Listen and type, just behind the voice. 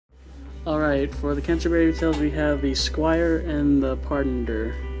Alright, for the Canterbury Tales we have the Squire and the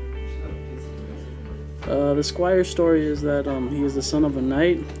Pardoner. The Squire's story is that he is the son of a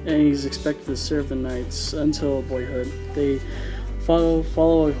knight, and he's expected to serve the knights until boyhood. They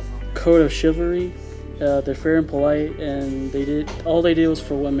follow a code of chivalry. They're fair and polite, and all they did was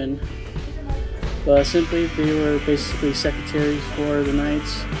for women. But simply, they were basically secretaries for the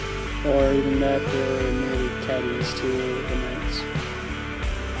knights, or even that, they were merely caddies to the knights.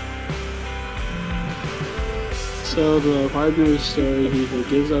 So the Pardoner's story, he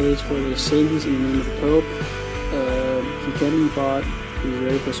forgives others for their sins in the name of the Pope. He can be bought, he's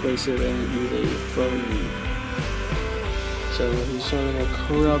very persuasive, and he's a phony. So he's sort of a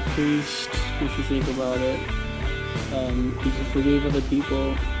corrupt priest, if you think about it. He forgave other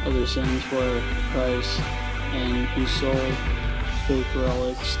people of their sins for a price, and he sold fake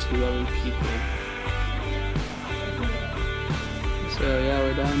relics to other people. So yeah,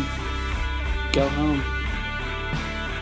 we're done. Go home.